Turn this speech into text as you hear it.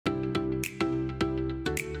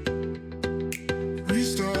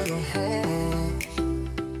restart a heart.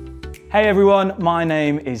 Hey everyone, my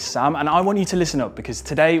name is Sam and I want you to listen up because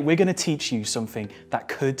today we're going to teach you something that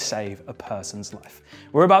could save a person's life.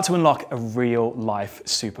 We're about to unlock a real life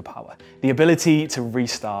superpower, the ability to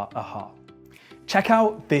restart a heart. Check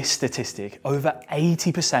out this statistic. Over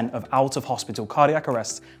 80% of out-of-hospital cardiac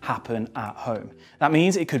arrests happen at home. That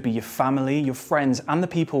means it could be your family, your friends, and the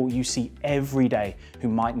people you see every day who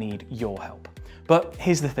might need your help. But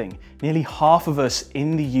here's the thing, nearly half of us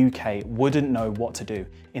in the UK wouldn't know what to do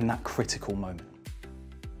in that critical moment.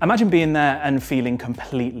 Imagine being there and feeling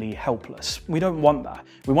completely helpless. We don't want that.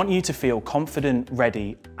 We want you to feel confident,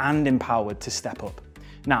 ready, and empowered to step up.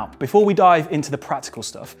 Now, before we dive into the practical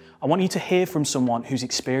stuff, I want you to hear from someone who's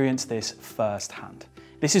experienced this firsthand.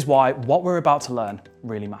 This is why what we're about to learn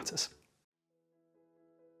really matters.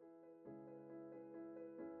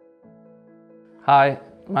 Hi,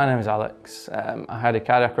 my name is Alex. I had a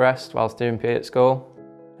cardiac arrest whilst doing PE at school.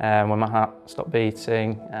 When my heart stopped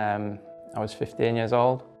beating, I was 15 years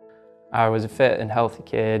old. I was a fit and healthy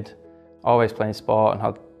kid, always playing sport and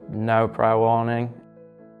had no prior warning.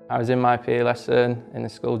 I was in my PE lesson in the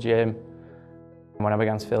school gym when I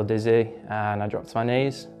began to feel dizzy and I dropped to my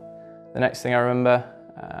knees. The next thing I remember,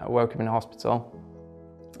 I woke up in a hospital.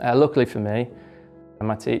 Luckily for me,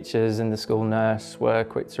 my teachers and the school nurse were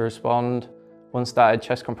quick to respond. One started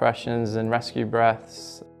chest compressions and rescue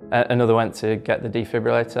breaths. Another went to get the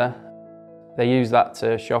defibrillator. They used that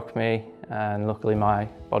to shock me and luckily my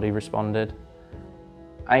body responded.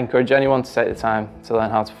 I encourage anyone to take the time to learn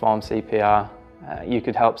how to perform CPR. You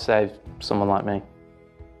could help save someone like me.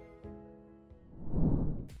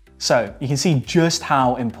 So you can see just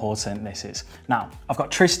how important this is. Now, I've got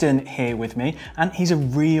Tristan here with me and he's a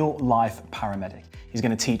real life paramedic. He's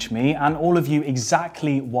going to teach me and all of you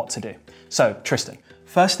exactly what to do. So Tristan,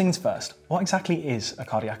 first things first, what exactly is a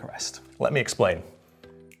cardiac arrest? Let me explain.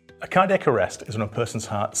 A cardiac arrest is when a person's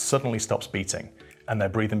heart suddenly stops beating and their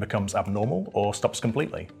breathing becomes abnormal or stops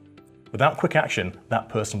completely. Without quick action, that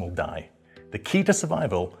person will die. The key to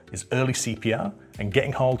survival is early CPR and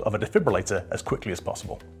getting hold of a defibrillator as quickly as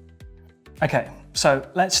possible. Okay, so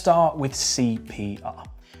let's start with CPR.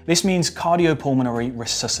 This means cardiopulmonary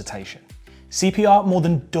resuscitation. CPR more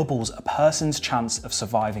than doubles a person's chance of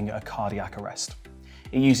surviving a cardiac arrest.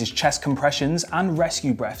 It uses chest compressions and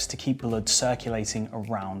rescue breaths to keep blood circulating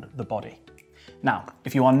around the body. Now,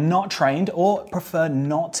 if you are not trained or prefer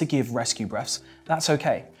not to give rescue breaths, that's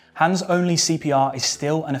okay. Hands-only CPR is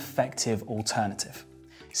still an effective alternative.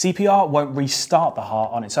 CPR won't restart the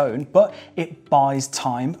heart on its own, but it buys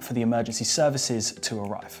time for the emergency services to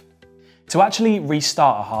arrive. To actually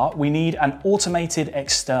restart a heart, we need an automated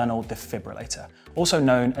external defibrillator, also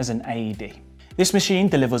known as an AED. This machine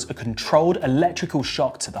delivers a controlled electrical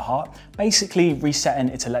shock to the heart, basically resetting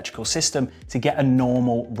its electrical system to get a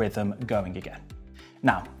normal rhythm going again.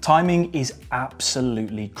 Now, timing is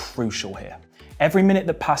absolutely crucial here. Every minute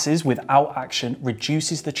that passes without action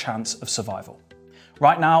reduces the chance of survival.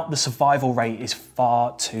 Right now, the survival rate is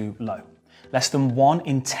far too low. Less than 1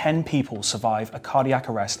 in 10 people survive a cardiac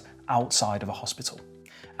arrest outside of a hospital.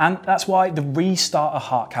 And that's why the Restart a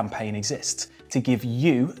Heart campaign exists, to give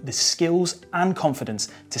you the skills and confidence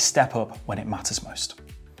to step up when it matters most.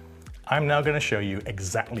 I'm now going to show you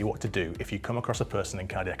exactly what to do if you come across a person in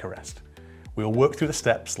cardiac arrest. We will work through the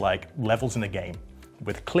steps like levels in a game,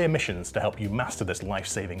 with clear missions to help you master this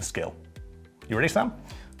life-saving skill. You ready, Sam?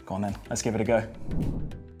 Go on then, let's give it a go.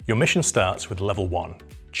 Your mission starts with level 1,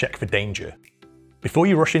 check for danger. Before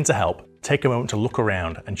you rush in to help, take a moment to look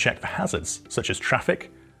around and check for hazards such as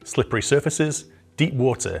traffic, slippery surfaces, deep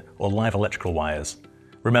water, or live electrical wires.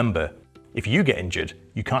 Remember, if you get injured,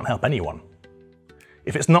 you can't help anyone.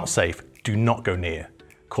 If it's not safe, do not go near.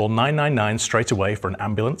 Call 999 straight away for an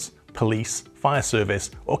ambulance, police, fire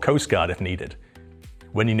service, or Coast Guard if needed.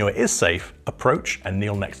 When you know it is safe, approach and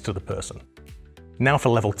kneel next to the person. Now for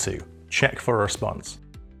level 2, check for a response.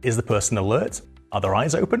 Is the person alert? Are their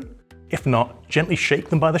eyes open? If not, gently shake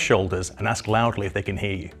them by the shoulders and ask loudly if they can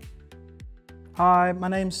hear you. Hi, my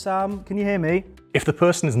name's Sam. Can you hear me? If the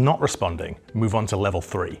person is not responding, move on to level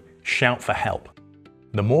 3, shout for help.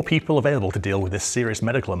 The more people available to deal with this serious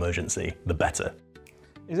medical emergency, the better.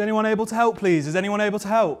 Is anyone able to help, please? Is anyone able to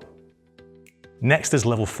help? Next is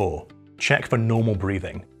level 4, check for normal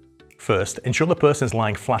breathing. First, ensure the person is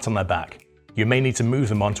lying flat on their back. You may need to move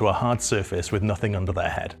them onto a hard surface with nothing under their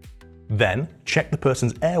head. Then, check the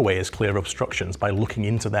person's airway is clear of obstructions by looking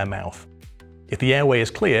into their mouth. If the airway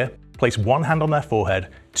is clear, place one hand on their forehead,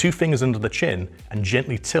 2 fingers under the chin, and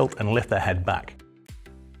gently tilt and lift their head back.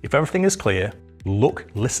 If everything is clear, look,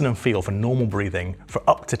 listen and feel for normal breathing for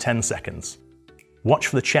up to 10 seconds. Watch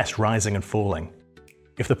for the chest rising and falling.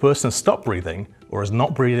 If the person has stopped breathing or is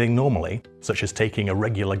not breathing normally, such as taking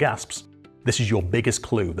irregular gasps, this is your biggest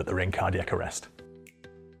clue that they're in cardiac arrest.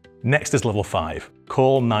 Next is level 5,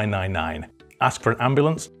 call 999. Ask for an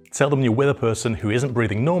ambulance, tell them you're with a person who isn't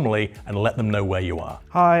breathing normally and let them know where you are.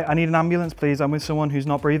 Hi, I need an ambulance, please. I'm with someone who's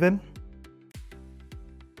not breathing.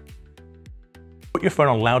 Put your phone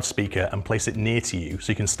on loudspeaker and place it near to you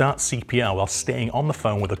so you can start CPR while staying on the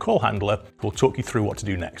phone with a call handler who will talk you through what to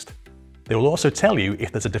do next. They will also tell you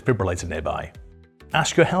if there's a defibrillator nearby.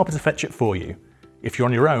 Ask your helper to fetch it for you. If you're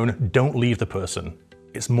on your own, don't leave the person.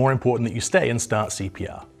 It's more important that you stay and start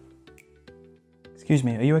CPR. Excuse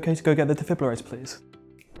me, are you okay to go get the defibrillator, please?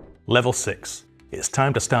 Level 6. It's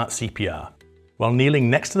time to start CPR. While kneeling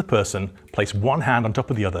next to the person, place one hand on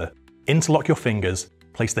top of the other, interlock your fingers,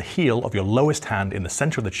 place the heel of your lowest hand in the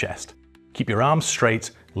center of the chest. Keep your arms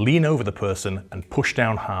straight, lean over the person and push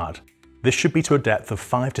down hard. This should be to a depth of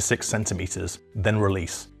 5 to 6 centimeters, then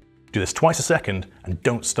release. Do this twice a second and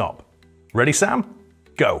don't stop. Ready, Sam?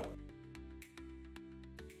 Go.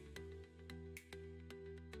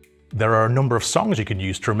 There are a number of songs you can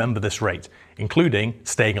use to remember this rate, including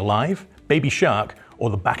Staying Alive, Baby Shark, or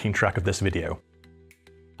the backing track of this video.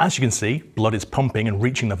 As you can see, blood is pumping and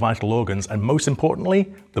reaching the vital organs and most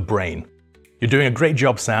importantly, the brain. You're doing a great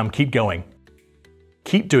job, Sam, keep going.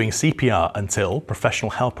 Keep doing CPR until professional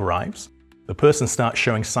help arrives, the person starts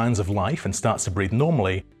showing signs of life and starts to breathe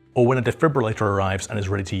normally, or when a defibrillator arrives and is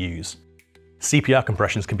ready to use. CPR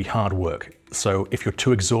compressions can be hard work, so if you're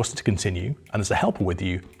too exhausted to continue and there's a helper with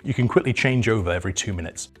you, you can quickly change over every 2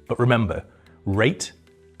 minutes. But remember, rate,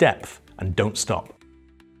 depth, and don't stop.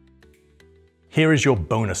 Here is your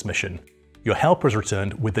bonus mission. Your helper is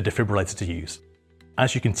returned with the defibrillator to use.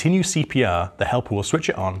 As you continue CPR, the helper will switch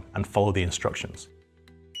it on and follow the instructions.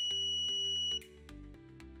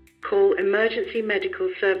 Call emergency medical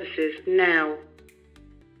services now.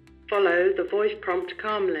 Follow the voice prompt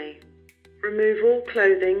calmly. Remove all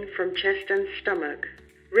clothing from chest and stomach.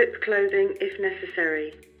 Rip clothing if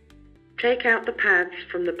necessary. Take out the pads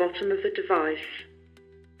from the bottom of the device.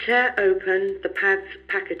 Tear open the pads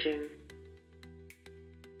packaging.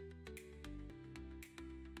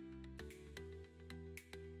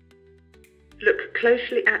 Look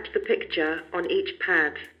closely at the picture on each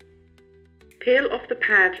pad. Peel off the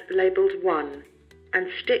pad labelled 1 and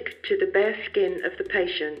stick to the bare skin of the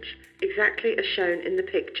patient, exactly as shown in the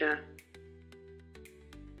picture.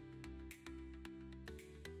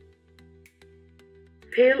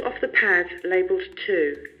 Peel off the pad labelled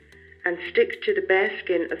 2 and stick to the bare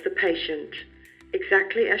skin of the patient,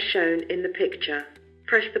 exactly as shown in the picture.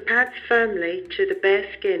 Press the pads firmly to the bare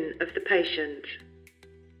skin of the patient.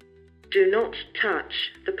 Do not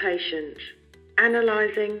touch the patient.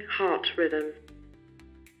 Analysing heart rhythm.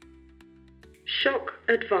 Shock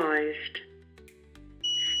advised.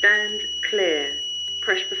 Stand clear.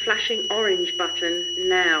 Press the flashing orange button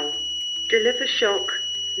now. Deliver shock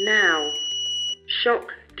now.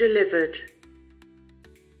 Shock delivered.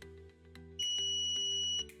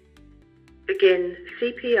 Begin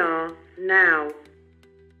CPR now.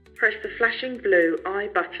 Press the flashing blue I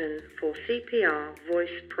button for CPR voice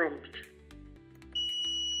prompt.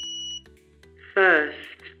 First.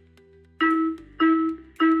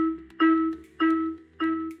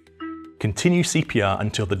 Continue CPR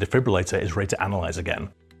until the defibrillator is ready to analyze again.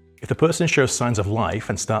 If the person shows signs of life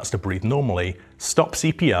and starts to breathe normally, stop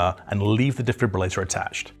CPR and leave the defibrillator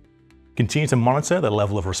attached. Continue to monitor the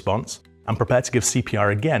level of response and prepare to give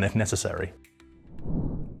CPR again if necessary.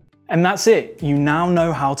 And that's it. You now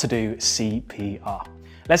know how to do CPR.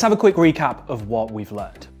 Let's have a quick recap of what we've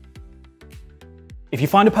learned. If you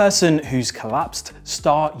find a person who's collapsed,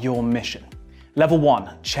 start your mission. Level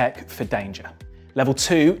 1, check for danger. Level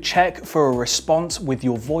 2, check for a response with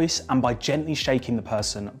your voice and by gently shaking the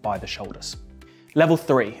person by the shoulders. Level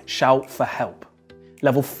 3, shout for help.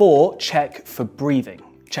 Level 4, check for breathing.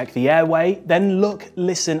 Check the airway, then look,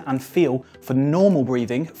 listen and feel for normal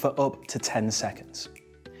breathing for up to 10 seconds.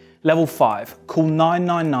 Level 5, call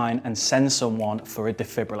 999 and send someone for a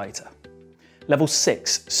defibrillator. Level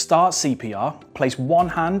 6, start CPR, place one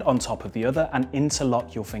hand on top of the other and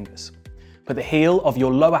interlock your fingers. Put the heel of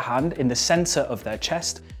your lower hand in the center of their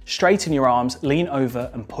chest, straighten your arms, lean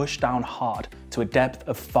over and push down hard to a depth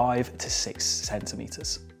of 5 to 6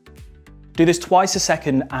 centimeters. Do this twice a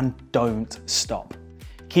second and don't stop.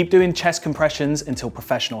 Keep doing chest compressions until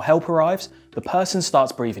professional help arrives, the person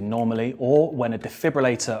starts breathing normally, or when a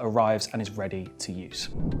defibrillator arrives and is ready to use.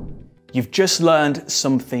 You've just learned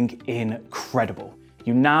something incredible.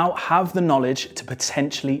 You now have the knowledge to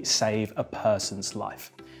potentially save a person's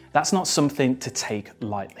life. That's not something to take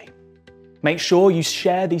lightly. Make sure you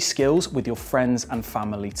share these skills with your friends and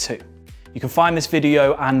family too. You can find this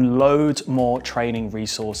video and loads more training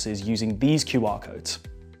resources using these QR codes.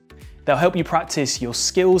 They'll help you practice your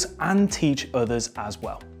skills and teach others as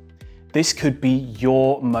well. This could be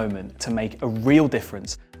your moment to make a real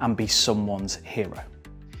difference and be someone's hero.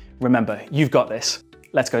 Remember, you've got this.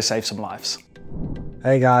 Let's go save some lives.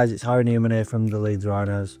 Hey guys, it's Harry Newman here from the Leeds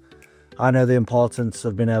Rhinos. I know the importance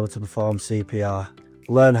of being able to perform CPR.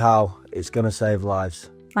 Learn how, it's going to save lives.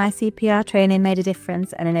 My CPR training made a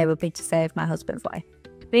difference and enabled me to save my husband's life.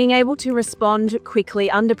 Being able to respond quickly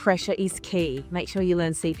under pressure is key. Make sure you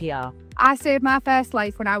learn CPR. I saved my first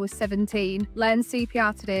life when I was 17. Learn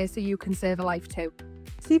CPR today so you can save a life too.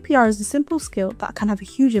 CPR is a simple skill that can have a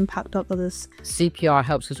huge impact on others. CPR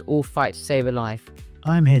helps us all fight to save a life.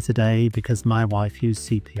 I'm here today because my wife used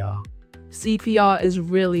CPR. CPR is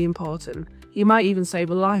really important. You might even save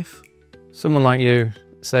a life. Someone like you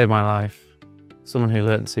saved my life. Someone who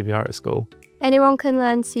learned CPR at school. Anyone can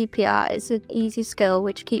learn CPR. It's an easy skill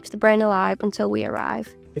which keeps the brain alive until we arrive.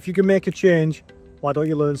 If you can make a change, why don't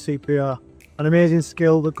you learn CPR? An amazing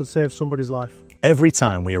skill that could save somebody's life. Every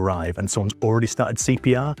time we arrive and someone's already started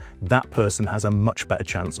CPR, that person has a much better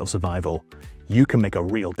chance of survival. You can make a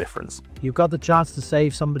real difference. You've got the chance to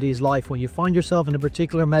save somebody's life. When you find yourself in a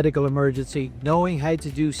particular medical emergency, knowing how to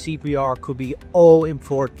do CPR could be all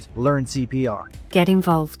important. Learn CPR. Get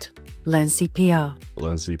involved. Learn CPR.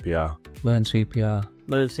 Learn CPR. Learn CPR.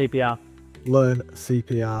 Learn CPR. Learn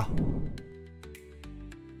CPR.